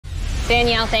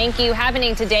Danielle, thank you.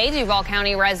 Happening today, Duval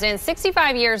County residents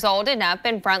 65 years old and up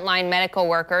and frontline medical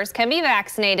workers can be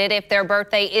vaccinated if their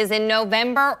birthday is in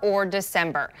November or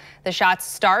December. The shots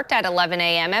start at 11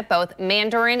 a.m. at both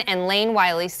Mandarin and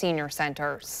Wiley Senior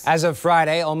Centers. As of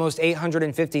Friday, almost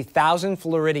 850,000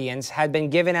 Floridians had been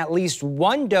given at least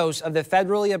one dose of the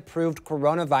federally approved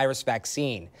coronavirus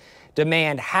vaccine.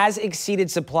 Demand has exceeded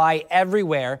supply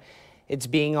everywhere it's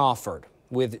being offered,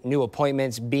 with new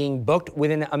appointments being booked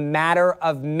within a matter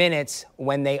of minutes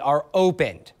when they are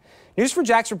opened.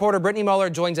 News4Jax reporter Brittany Muller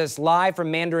joins us live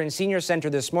from Mandarin Senior Center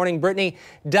this morning. Brittany,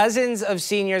 dozens of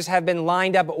seniors have been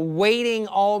lined up waiting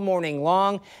all morning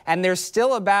long, and there's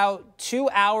still about 2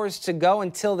 hours to go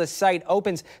until the site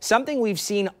opens, something we've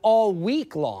seen all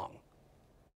week long.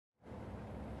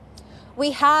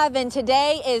 We have, and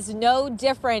today is no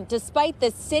different. Despite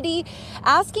the city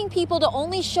asking people to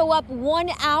only show up 1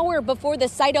 hour before the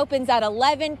site opens at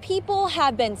 11, people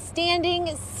have been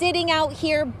sitting out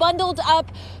here, bundled up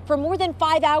for more than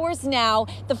 5 hours now.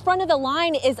 The front of the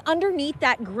line is underneath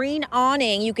that green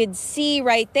awning you could see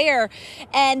right there,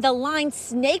 and the line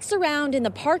snakes around in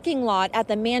the parking lot at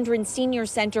the Mandarin Senior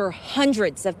Center.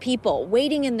 Hundreds of people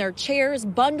waiting in their chairs,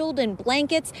 bundled in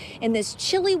blankets in this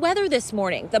chilly weather this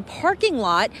morning. The parking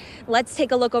lot, let's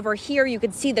take a look over here. You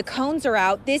can see the cones are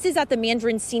out. This is at the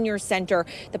Mandarin Senior Center.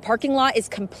 The parking lot is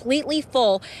completely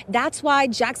full. That's why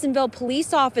Jacksonville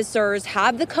police officers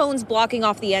have the cones blocking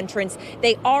off the entrance.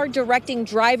 They are directing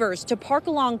drivers to park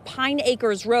along Pine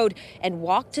Acres Road and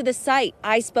walk to the site.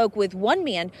 I spoke with one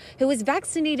man who was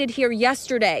vaccinated here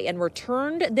yesterday and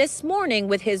returned this morning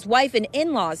with his wife and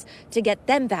in-laws to get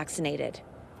them vaccinated.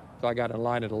 So I got in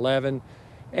line at 11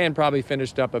 and probably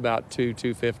finished up about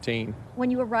 2:15.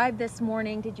 When you arrived this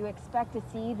morning, did you expect to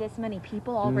see this many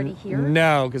people already here?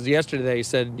 No, because yesterday they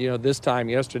said, this time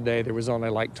yesterday there was only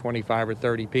like 25 or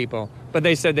 30 people. But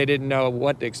they said they didn't know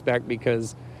what to expect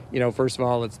because, first of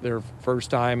all, it's their first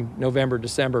time, November,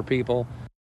 December people.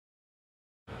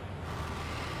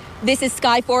 This is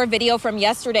Sky 4 video from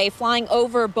yesterday flying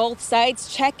over both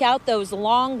sites. Check out those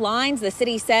long lines. The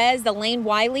city says the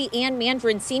Wiley and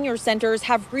Mandarin Senior Centers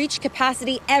have reached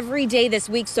capacity every day this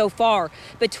week so far.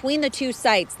 Between the two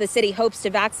sites, the city hopes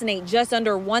to vaccinate just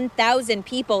under 1,000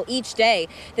 people each day.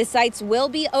 The sites will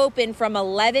be open from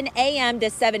 11 a.m.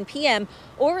 to 7 p.m.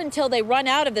 or until they run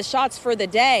out of the shots for the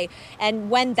day.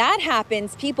 And when that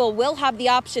happens, people will have the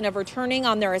option of returning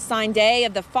on their assigned day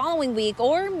of the following week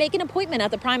or make an appointment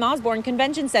at the Prime Osborne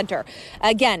Convention Center.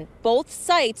 Again, both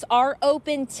sites are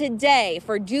open today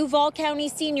for Duval County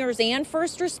seniors and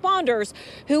first responders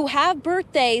who have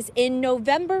birthdays in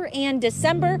November and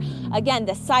December. Again,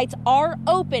 the sites are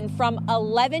open from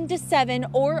 11 to 7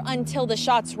 or until the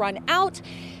shots run out.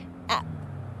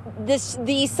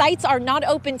 The sites are not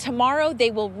open tomorrow.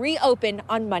 They will reopen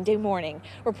on Monday morning.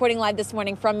 Reporting live this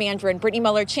morning from Mandarin, Brittany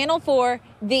Muller, Channel 4,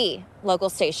 the local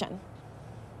station.